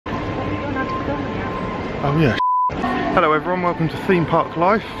Oh yeah. Hello everyone, welcome to Theme Park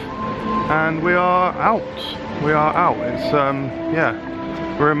Life, and we are out. It's yeah,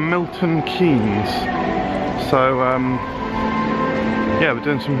 we're in Milton Keynes. So yeah, we're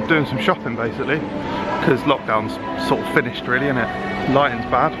doing some shopping basically, because lockdown's sort of finished really, isn't it? Lighting's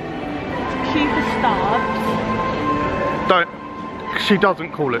bad. Cuba Starbs. She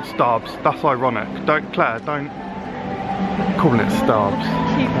doesn't call it Starbs. That's ironic. Claire, don't call it Starbs.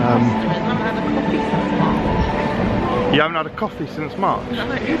 You haven't had a coffee since March?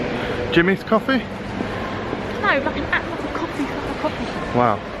 No. Jimmy's coffee? No, like an actual coffee, shop.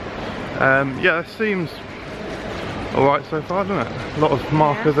 Wow. Yeah, it seems alright so far, doesn't it? A lot of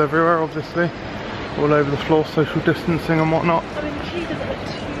markers everywhere, obviously. All over the floor, social distancing and whatnot. I mean, Cuba's a bit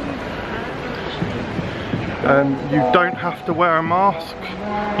too You don't have to wear a mask.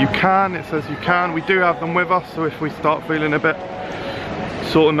 You can, it says you can. We do have them with us, so if we start feeling a bit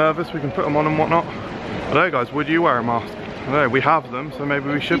sort of nervous, we can put them on and whatnot. I don't know guys, would you wear a mask? I don't know, we have them, so maybe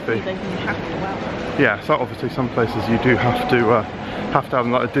we should be. Yeah, so obviously some places you do have to have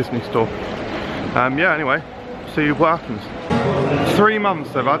them, like a Disney store. Yeah, anyway, see what happens. 3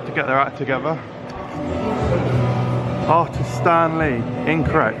 months they've had to get their act together. Artist Stan Lee,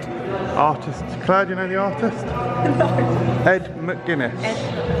 incorrect. Artist, Claire, do you know the artist? No. Ed McGuinness.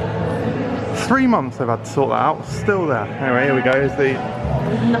 3 months they've had to sort that out, still there. Anyway, here we go, here's the...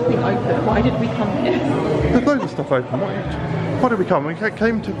 There's nothing open, why did we come here? There's loads of stuff open. Why did we come? We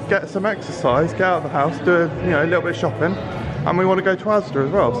came to get some exercise, get out of the house, do a little bit of shopping, and we want to go to Asda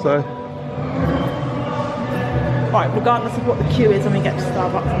as well, so... Right, regardless of what the queue is, when we get to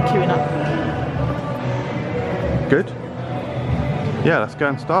Starbucks and queuing up. Good. Yeah, let's go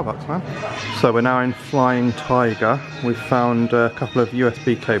in Starbucks, man. So we're now in Flying Tiger. We found a couple of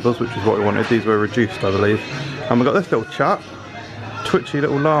USB cables, which is what we wanted. These were reduced, I believe. And we've got this little chap, twitchy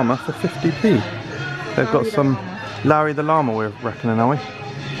little llama for 50p. They've got some... Larry the llama, we're reckoning, are we?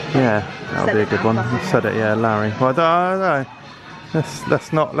 Yeah, that'll be a good one. You said it, yeah, Larry. Well, I don't know.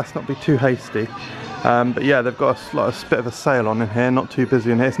 Let's not be too hasty. But yeah, they've got a bit of a sale on in here. Not too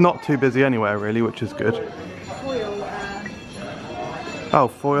busy in here. It's not too busy anywhere really, which is good. Oh,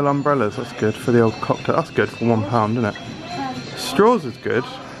 foil umbrellas. That's good for the old cocktail. That's good for £1, isn't it? Straws is good.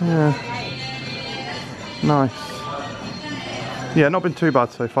 Yeah. Nice. Yeah, not been too bad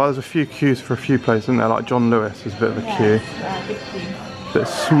so far. There's a few queues for a few places, isn't there? Like John Lewis is a bit of a queue. Big queue. Bit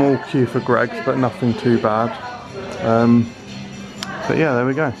small queue for Greg's, but nothing too bad. But yeah, there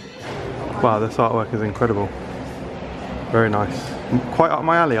we go. Wow, this artwork is incredible. Very nice. Quite up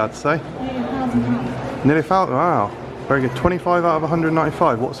my alley, I'd say. Nearly 1,000. Wow. Very good. 25 out of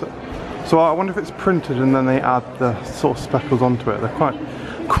 195. What's it? So I wonder if it's printed and then they add the sort of speckles onto it. They're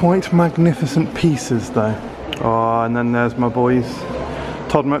quite magnificent pieces, though. Oh, and then there's my boys,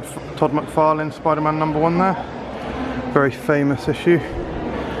 Todd McFarlane, Spider-Man #1 there. Very famous issue.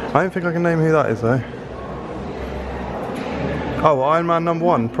 I don't think I can name who that is though. Oh, Iron Man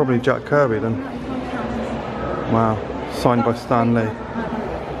 #1, probably Jack Kirby then. Wow, signed by Stan Lee.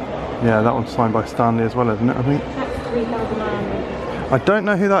 Yeah, that one's signed by Stan Lee as well, isn't it, I think? I don't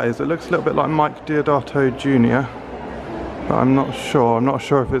know who that is. It looks a little bit like Mike Deodato Jr. But I'm not sure. I'm not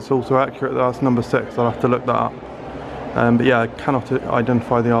sure if it's also accurate that that's #6. I'll have to look that up. But yeah, I cannot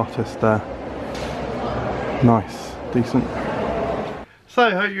identify the artist there. Nice, decent. So,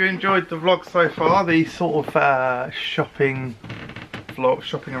 I hope you enjoyed the vlog so far. The sort of shopping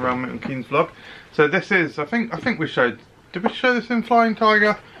around Milton Keynes vlog. So this is, I think we showed. Did we show this in Flying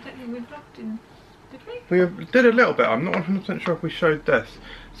Tiger? I don't think we vlogged in. Did we? We did a little bit. I'm not 100% sure if we showed this.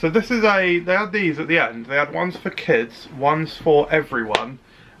 So this is they had these at the end. They had ones for kids, ones for everyone,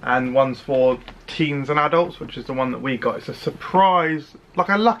 and ones for teens and adults, which is the one that we got. It's a surprise, like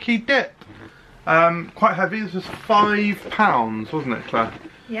a lucky dip. Quite heavy. This was £5, wasn't it, Claire?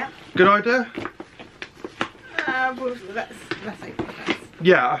 Yeah. Good idea? Well, let's say that.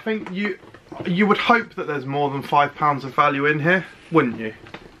 Yeah, I think you would hope that there's more than £5 of value in here, wouldn't you?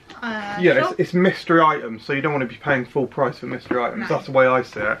 Yeah, sure. it's mystery items, so you don't want to be paying full price for mystery items. No. That's the way I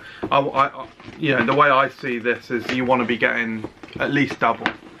see it. The way I see this is you want to be getting at least double,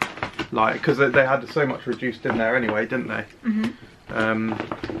 like, because they had so much reduced in there anyway, didn't they? Well,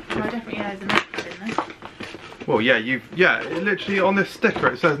 definitely there's a notepad in there. Well, yeah, literally on this sticker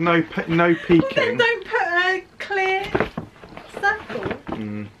it says no peeking. Well, then don't put a clear circle.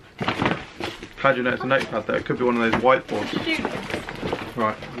 How do you know it's a notepad though? It could be one of those whiteboards.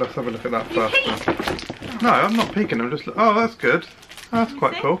 Right, let's have a look at that first. No, I'm not peeking, I'm just... Oh, that's good. That's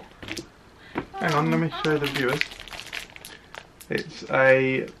quite cool. Hang on, let me show the viewers. It's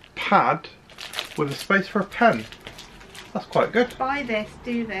a pad with a space for a pen. That's quite good. Buy this,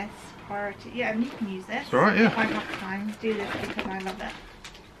 do this, priority. Yeah, and you can use this. It's alright, yeah. If I have time, do this because I love it.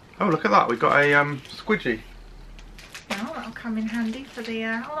 Oh, look at that. We got a squidgy. Oh, that'll come in handy for the.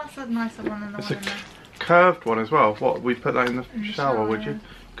 Oh, that's a nicer one than the one in there. Curved one as well. What, we'd put that in the shower, would you? Yeah.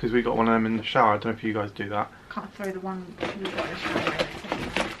 Because we got one of them in the shower. I don't know if you guys do that. Can't throw the one we've got in the shower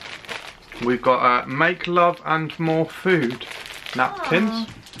in. We've got Make Love and More Food napkins. Aww.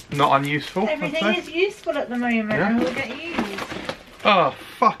 Not unuseful. Everything is useful at the moment and will get used. Oh,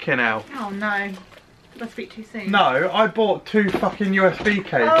 fucking hell. Oh no. Did I speak too soon? No, I bought 2 fucking USB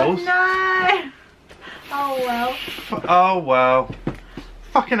cables. Oh no! Oh well. Oh well.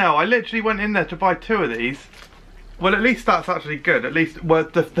 Fucking hell, I literally went in there to buy 2 of these. Well, at least that's actually good. At least, well,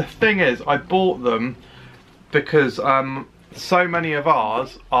 the thing is, I bought them because so many of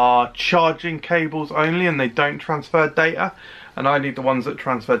ours are charging cables only and they don't transfer data. And I need the ones that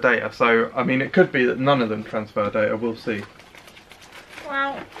transfer data. So, I mean, it could be that none of them transfer data. We'll see.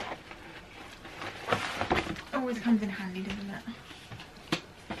 Well, always comes in handy, doesn't it?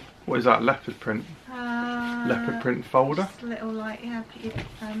 What is that? Leopard print? Leopard print folder? Just a little, like, yeah,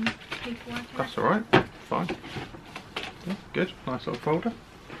 paperwork. That's alright. Fine. Yeah, good. Nice little folder.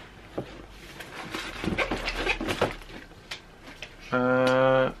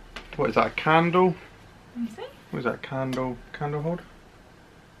 What is that? A candle? Let me see. What is that? Candle holder?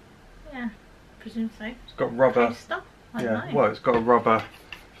 Yeah, presume so. It's got rubber. Poster? I Yeah. don't know. Well, it's got a rubber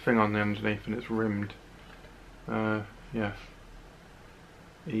thing on the underneath and it's rimmed. Yeah.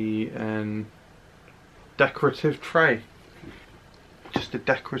 Decorative tray. Just a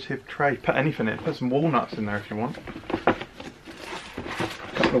decorative tray. Put anything in it. Put some walnuts in there if you want. A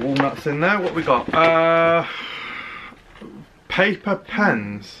couple of walnuts in there. What we got? Paper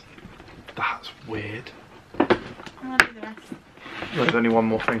pens. That's weird. I'm gonna do the rest. There's only one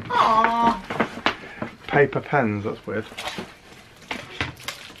more thing. Aww. Paper pens. That's weird.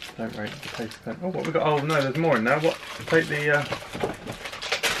 Don't rate the paper pen. Oh, what we got? Oh no, there's more in there. What? Take the.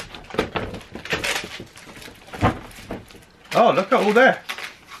 Oh, look at all this.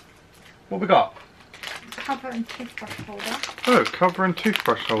 What we got? Cover and toothbrush holder. Oh, cover and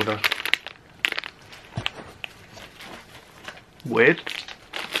toothbrush holder. Weird.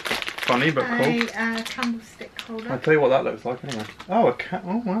 Funny but cool. A candlestick holder. I'll tell you what that looks like anyway. Oh,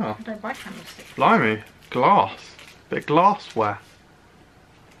 oh wow. I don't buy candlesticks. Blimey. Glass. Bit of glassware.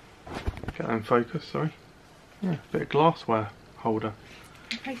 Get that in focus, sorry. Yeah, bit of glassware holder.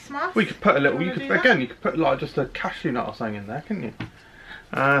 Face mask. We could put a little, You you wanna could, do again, you could put like just a cashew nut or something in there, couldn't you?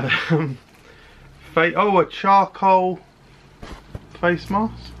 Oh, a charcoal face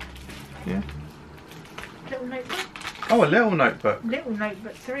mask. Yeah. Little notebook. Oh, a little notebook. Little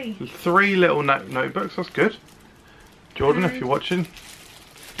notebook 3. 3 little notebooks, that's good. Jordan, if you're watching.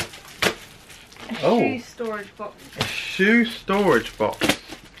 A Oh. shoe storage box. A shoe storage box.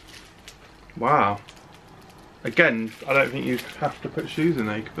 Wow. Again, I don't think you have to put shoes in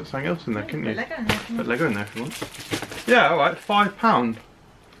there. You could put something else in there, couldn't you? Put Lego in there. Put Lego in there if you want. Yeah, alright, £5.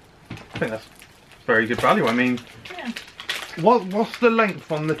 I think that's very good value. I mean, Yeah. what's the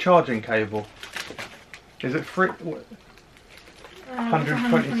length on the charging cable? Is it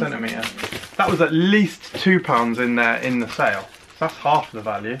 120 centimetre? That was at least £2 in there in the sale. So that's half the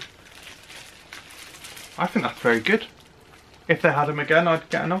value. I think that's very good. If they had them again, I'd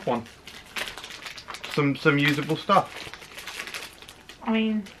get another one. Some usable stuff. I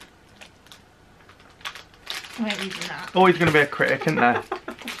mean, I ain't using that. Always going to be a critic, isn't there?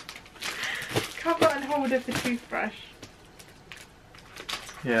 Cover and holder for toothbrush.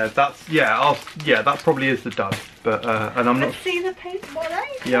 Yeah, that probably is the dud. But and I'm not. Let's see the paper. What are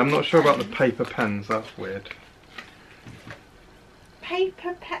they? Yeah, I'm not sure about the paper pens. That's weird.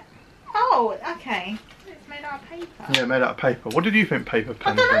 Paper pen. Oh, okay. It's made out of paper. Yeah, made out of paper. What did you think paper I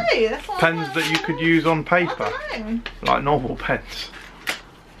pens don't were? know. That's what Pens that you could use on paper, I don't know. like normal pens.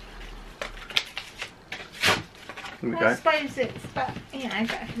 There we Well, go. I suppose it's better for the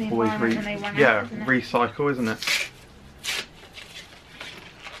Always environment when they run yeah, out, isn't it? recycle, isn't it?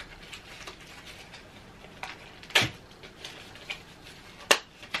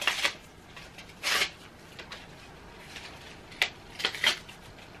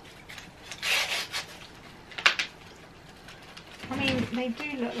 I mean, they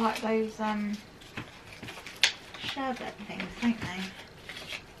do look like those sherbet things, don't they?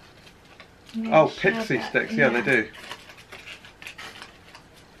 Yeah, Oh, pixie sherbet, sticks. Yeah, they do.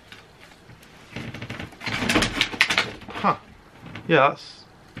 Huh. Yeah, that's.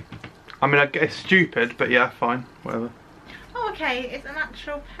 I mean, I guess it's stupid, but yeah, fine, whatever. Oh, okay. It's an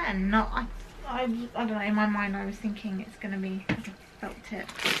actual pen. Not. I don't know. In my mind, I was thinking it's going to be a felt tip.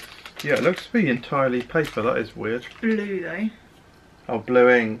 Yeah, it looks to be entirely paper. That is weird. Blue though. Oh, blue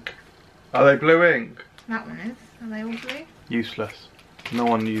ink. Are they blue ink? That one is. Are they all blue? Useless. No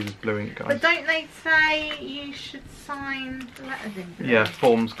one uses blue ink, guys. But don't they say you should sign the letters in blue? Yeah,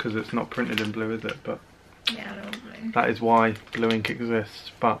 forms, because it's not printed in blue, is it? But yeah, they're all blue. that is why blue ink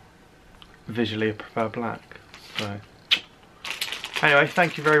exists, but visually I prefer black. So anyway,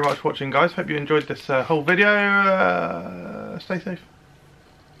 thank you very much for watching, guys. Hope you enjoyed this whole video. Stay safe.